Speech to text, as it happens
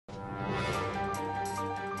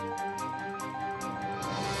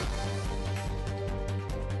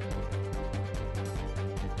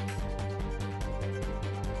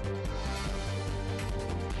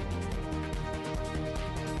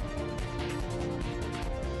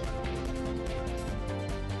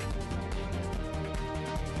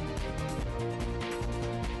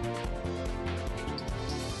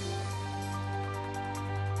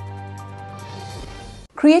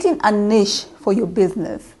Creating a niche for your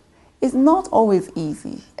business is not always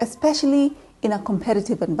easy, especially in a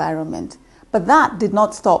competitive environment. But that did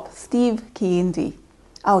not stop Steve Kiindi,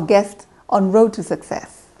 our guest on Road to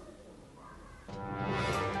Success.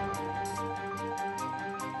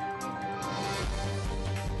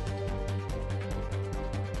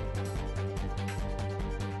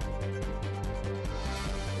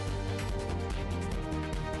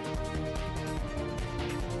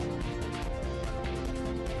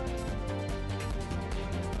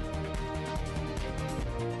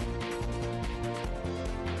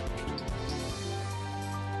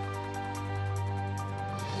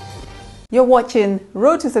 You're watching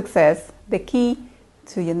Road to Success, the key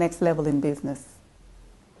to your next level in business.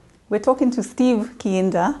 We're talking to Steve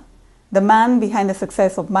Kiindi, the man behind the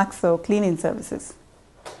success of Maxto cleaning services.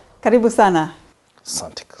 Karibu sana.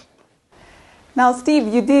 Santik. Now, Steve,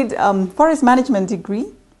 you did forest management degree,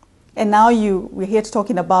 and now we're here to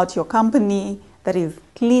talking about your company that is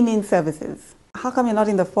cleaning services. How come you're not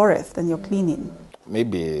in the forest and you're cleaning?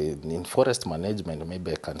 Maybe in forest management,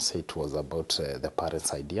 maybe I can say it was about the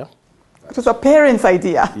parents' idea. It was a parent's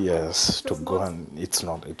idea. Yes, to go and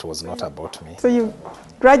it was not about me. So you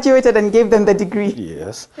graduated and gave them the degree.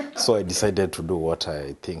 Yes, so I decided to do what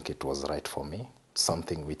I think it was right for me,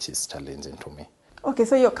 something which is challenging to me. Okay,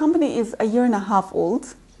 so your company is a year and a half old.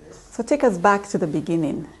 Yes. So take us back to the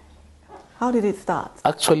beginning. How did it start?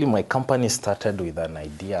 Actually, my company started with an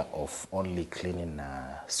idea of only cleaning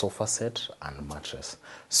a sofa set and mattress.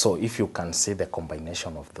 So if you can see the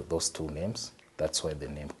combination of those two names, that's where the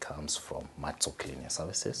name comes from, Maxto Cleaning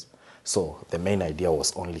Services. So the main idea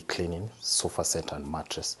was only cleaning sofa set and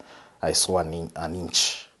mattress. I saw an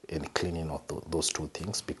inch in cleaning of those two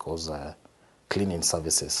things because cleaning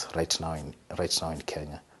services right now in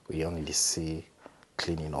Kenya, we only see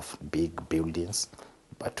cleaning of big buildings,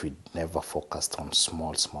 but we never focused on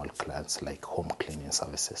small clients like home cleaning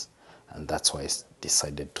services. And that's why I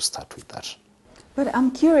decided to start with that. But I'm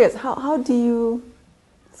curious, how do you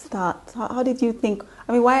start? How did you think?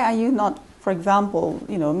 I mean, why are you not, for example,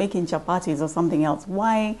 making chapatis or something else?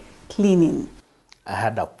 Why cleaning? I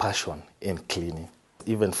had a passion in cleaning.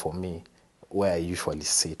 Even for me, where I usually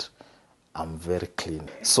sit, I'm very clean.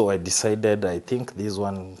 So I decided, I think this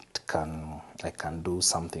one I can do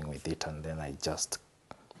something with it, and then I just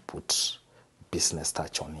put business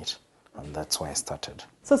touch on it, and that's why I started.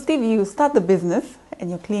 So Steve, you start the business and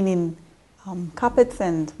you're cleaning carpets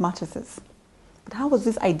and mattresses. But how was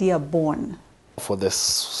this idea born? For the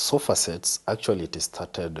sofa sets, actually it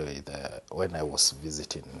started with when I was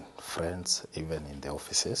visiting friends, even in the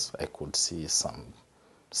offices. I could see some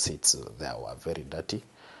seats there were very dirty.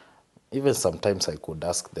 Even sometimes I could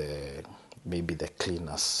ask maybe the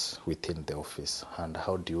cleaners within the office, and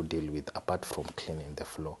how do you deal with, apart from cleaning the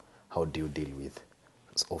floor, how do you deal with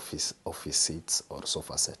office seats or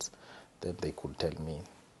sofa sets? Then they could tell me,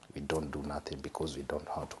 we don't do nothing because we don't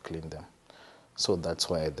know how to clean them. So that's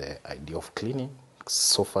why the idea of cleaning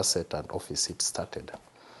sofa set and office seat started.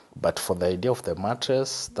 But for the idea of the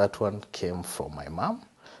mattress, that one came from my mom,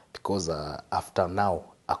 because after now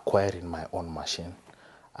acquiring my own machine,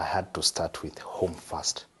 I had to start with home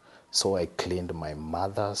first. So I cleaned my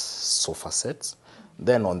mother's sofa sets.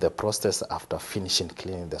 Then on the process, after finishing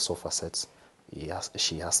cleaning the sofa sets,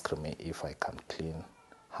 she asked me if I can clean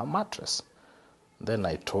her mattress. Then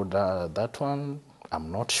I told her, that one,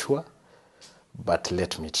 I'm not sure, but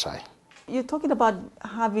let me try. You're talking about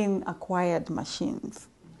having acquired machines.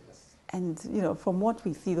 And, from what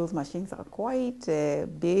we see, those machines are quite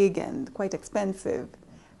big and quite expensive.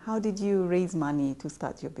 How did you raise money to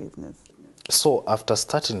start your business? So after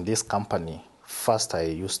starting this company, first I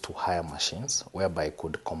used to hire machines whereby I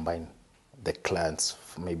could combine the clients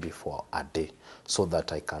maybe for a day, so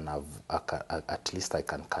that I can have, at least I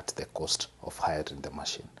can cut the cost of hiring the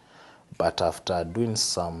machine. But after doing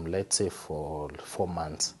some, let's say for 4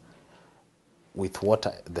 months, with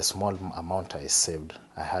the small amount I saved,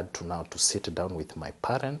 I had to now to sit down with my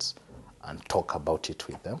parents and talk about it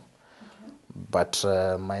with them. But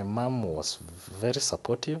my mom was very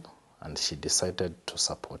supportive, and she decided to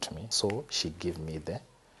support me. So she gave me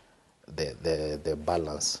the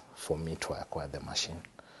balance for me to acquire the machine.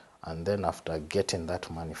 And then after getting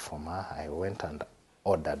that money from her, I went and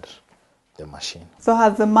ordered the machine. So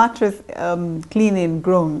has the mattress cleaning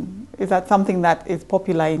grown? Is that something that is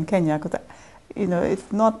popular in Kenya? Because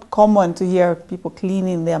it's not common to hear people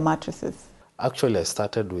cleaning their mattresses. Actually, I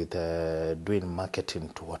started with doing marketing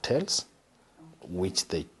to hotels, which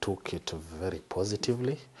they took it very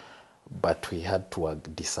positively, but we had to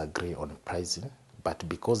disagree on pricing. But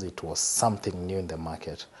because it was something new in the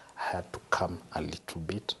market, I had to come a little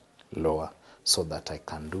bit lower so that I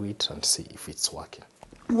can do it and see if it's working.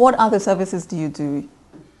 What other services do you do?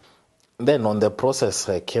 Then on the process,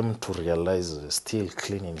 I came to realize still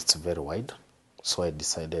cleaning is very wide. So I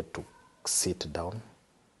decided to sit down,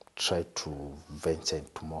 try to venture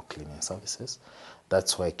into more cleaning services.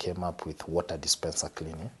 That's why I came up with water dispenser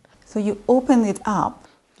cleaning. So you open it up?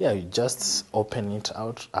 Yeah, you just open it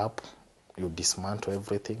up, you dismantle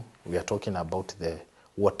everything. We are talking about the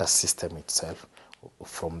water system itself,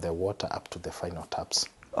 from the water up to the final taps.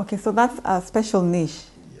 Okay, so that's a special niche.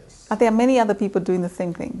 Yes. Are there many other people doing the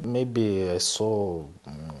same thing? Maybe I saw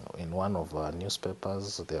in one of our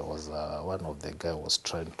newspapers, there was one of the guy was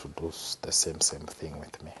trying to do the same thing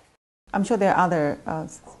with me. I'm sure there are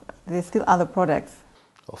there's still other products.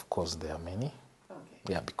 Of course, there are many.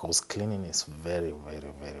 Okay. Yeah, because cleaning is very,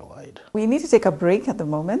 very, very wide. We need to take a break at the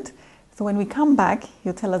moment. So when we come back,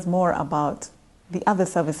 you'll tell us more about the other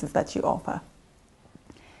services that you offer.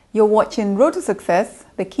 You're watching Road to Success,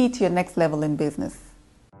 the key to your next level in business.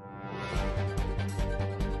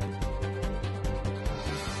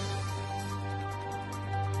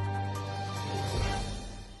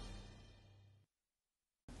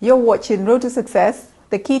 You're watching Road to Success,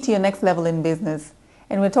 the key to your next level in business.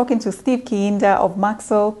 And we're talking to Steve Kiinda of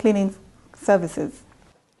Maxto Cleaning Services.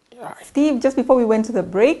 Yeah. Steve, just before we went to the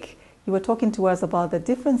break, you were talking to us about the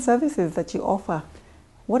different services that you offer.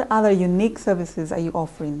 What other unique services are you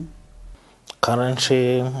offering?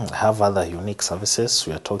 Currently, I have other unique services.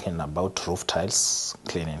 We are talking about roof tiles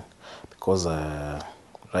cleaning, because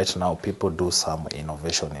right now people do some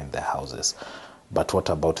innovation in their houses. But what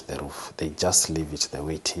about the roof? They just leave it the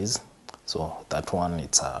way it is. So that one,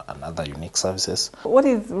 it's another unique services. What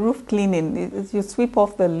is roof cleaning? Is you sweep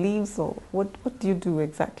off the leaves, or what do you do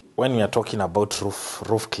exactly? When we are talking about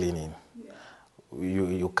roof cleaning,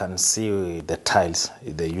 you can see the tiles.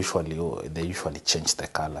 They usually change the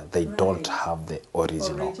color. They don't have the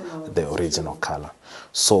original color.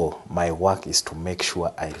 So my work is to make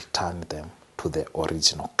sure I return them to the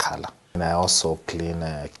original color. And I also clean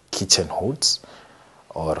kitchen hoods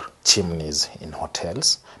or chimneys in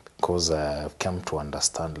hotels, because I've come to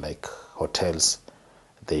understand, like, hotels,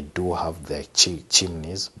 they do have their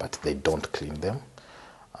chimneys, but they don't clean them.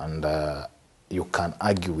 And you can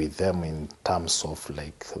argue with them in terms of,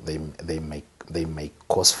 like, they may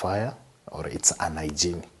cause fire, or it's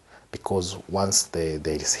unhygienic, because once there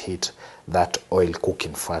is heat, that oil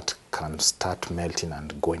cooking fat can start melting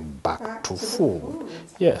and going back to food.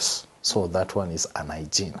 Yes, so that one is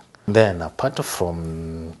unhygienic. Then apart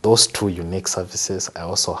from those two unique services, I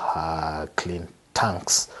also clean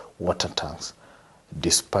tanks, water tanks,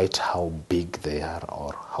 despite how big they are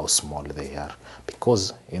or how small they are.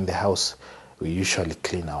 Because in the house, we usually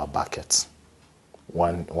clean our buckets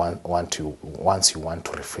once you want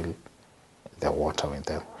to refill the water with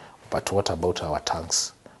them. But what about our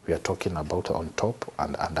tanks? We are talking about on top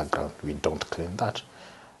and underground. We don't clean that,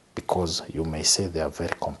 because you may say they are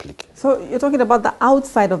very complicated. So you're talking about the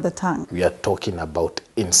outside of the tank? We are talking about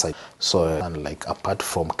inside. So, and like, apart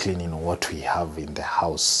from cleaning what we have in the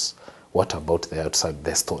house, what about the outside,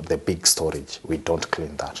 the big storage? We don't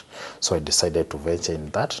clean that. So I decided to venture in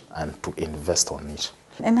that and to invest on it.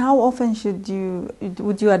 And how often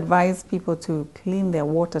would you advise people to clean their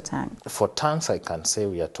water tank? For tanks, I can say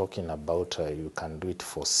we are talking about you can do it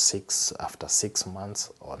for after 6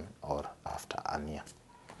 months or after a year.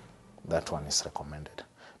 That one is recommended,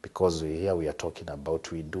 because here we are talking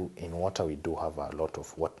about, in water we do have a lot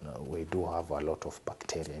of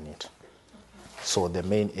bacteria in it. So the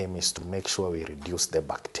main aim is to make sure we reduce the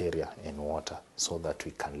bacteria in water, so that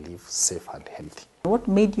we can live safe and healthy. What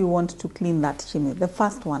made you want to clean that chimney, the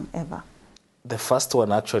first one ever? The first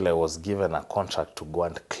one, actually, I was given a contract to go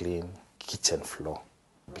and clean kitchen floor,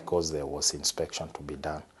 because there was inspection to be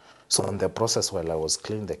done. So in the process, while I was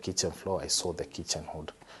cleaning the kitchen floor, I saw the kitchen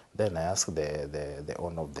hood. Then I asked the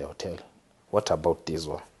owner of the hotel, what about this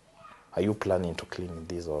one? Are you planning to clean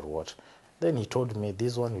this or what? Then he told me,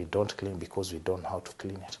 this one we don't clean because we don't know how to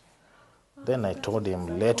clean it. Then I told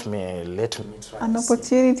him, let me try. An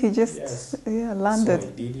opportunity just landed. So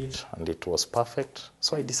I did it, and it was perfect.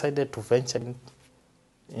 So I decided to venture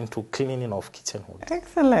into cleaning of kitchen hood.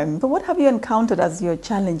 Excellent. So what have you encountered as your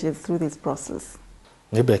challenges through this process?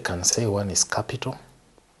 Maybe I can say one is capital.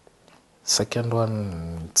 Second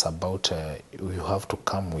one, it's about you have to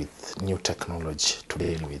come with new technology to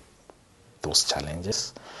deal with those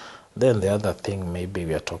challenges. Then the other thing, maybe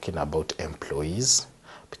we are talking about employees,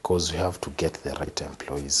 because we have to get the right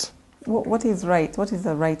employees. What is right? What is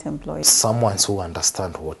the right employee? Someone who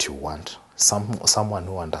understands what you want. Someone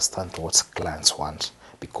who understands what clients want,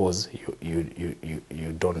 because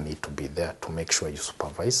you don't need to be there to make sure you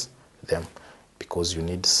supervise them. because you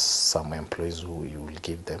need some employees who you will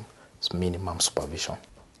give them minimum supervision.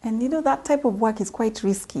 And that type of work is quite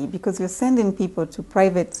risky because you're sending people to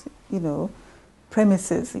private,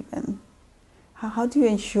 premises even. How do you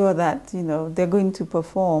ensure that, they're going to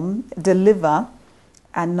perform, deliver,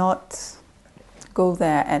 and not go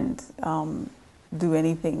there and do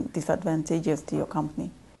anything disadvantageous to your company?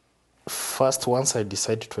 First, once I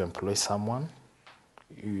decide to employ someone,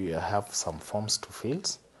 you have some forms to fill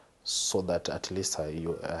so that at least I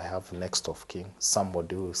have next of kin,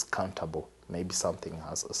 somebody who is accountable. Maybe something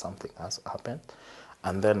has happened.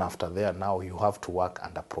 And then after there, now you have to work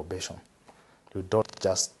under probation. You don't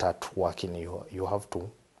just start working, you have to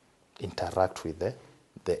interact with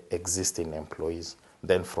the existing employees.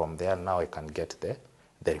 Then from there, now I can get the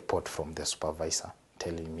report from the supervisor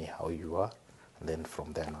telling me how you are. And then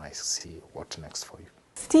from there, now I see what next for you.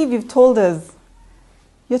 Steve, you've told us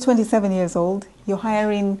you're 27 years old, you're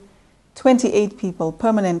hiring 28 people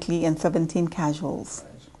permanently and 17 casuals.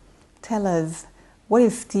 Tell us, what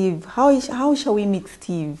is Steve? How shall we meet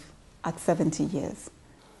Steve at 70 years?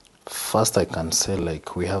 First, I can say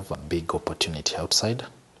we have a big opportunity outside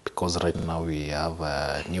because right now we have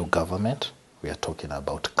a new government. We are talking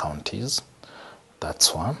about counties.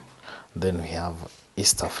 That's one. Then we have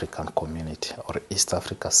East African community or East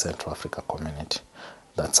Africa, Central Africa community.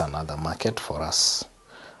 That's another market for us.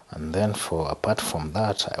 And then apart from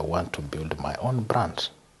that, I want to build my own brand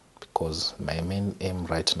because my main aim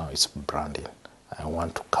right now is branding. I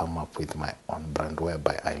want to come up with my own brand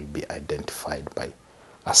whereby I'll be identified by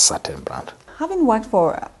a certain brand. Having worked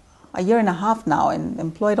for a year and a half now and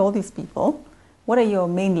employed all these people, what are your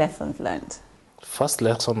main lessons learned? First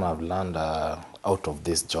lesson I've learned out of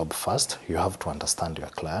this job first, you have to understand your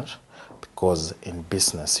client because in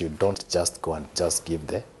business you don't just go and just give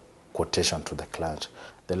the quotation to the client.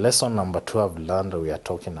 The lesson number 2 I've learned, we are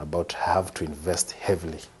talking about have to invest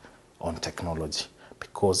heavily on technology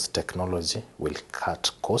because technology will cut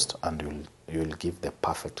cost and you will give the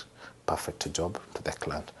perfect job to the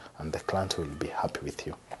client and the client will be happy with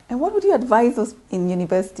you. And what would you advise us in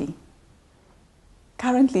university?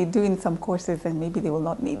 Currently doing some courses and maybe they will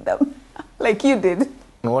not need them, like you did.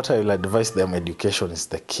 What I will advise them, education is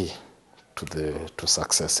the key to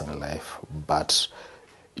success in life, but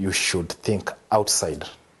you should think outside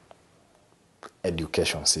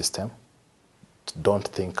education system. Don't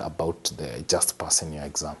think about just passing your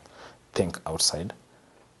exam. Think outside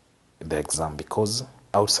the exam because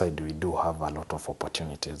outside we do have a lot of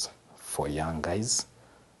opportunities for young guys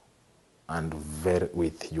and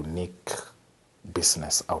with unique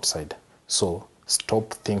business outside. So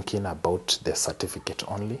stop thinking about the certificate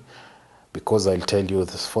only because I'll tell you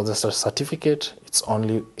this, for the certificate,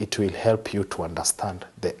 it will help you to understand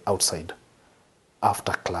the outside.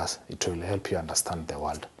 After class, it will help you understand the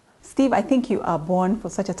world. Steve, I think you are born for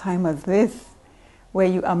such a time as this, where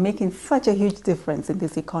you are making such a huge difference in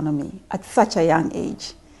this economy at such a young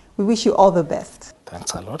age. We wish you all the best.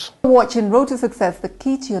 Thanks a lot. Watching Road to Success, the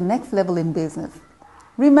key to your next level in business.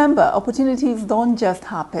 Remember, opportunities don't just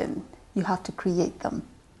happen. You have to create them.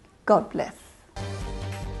 God bless.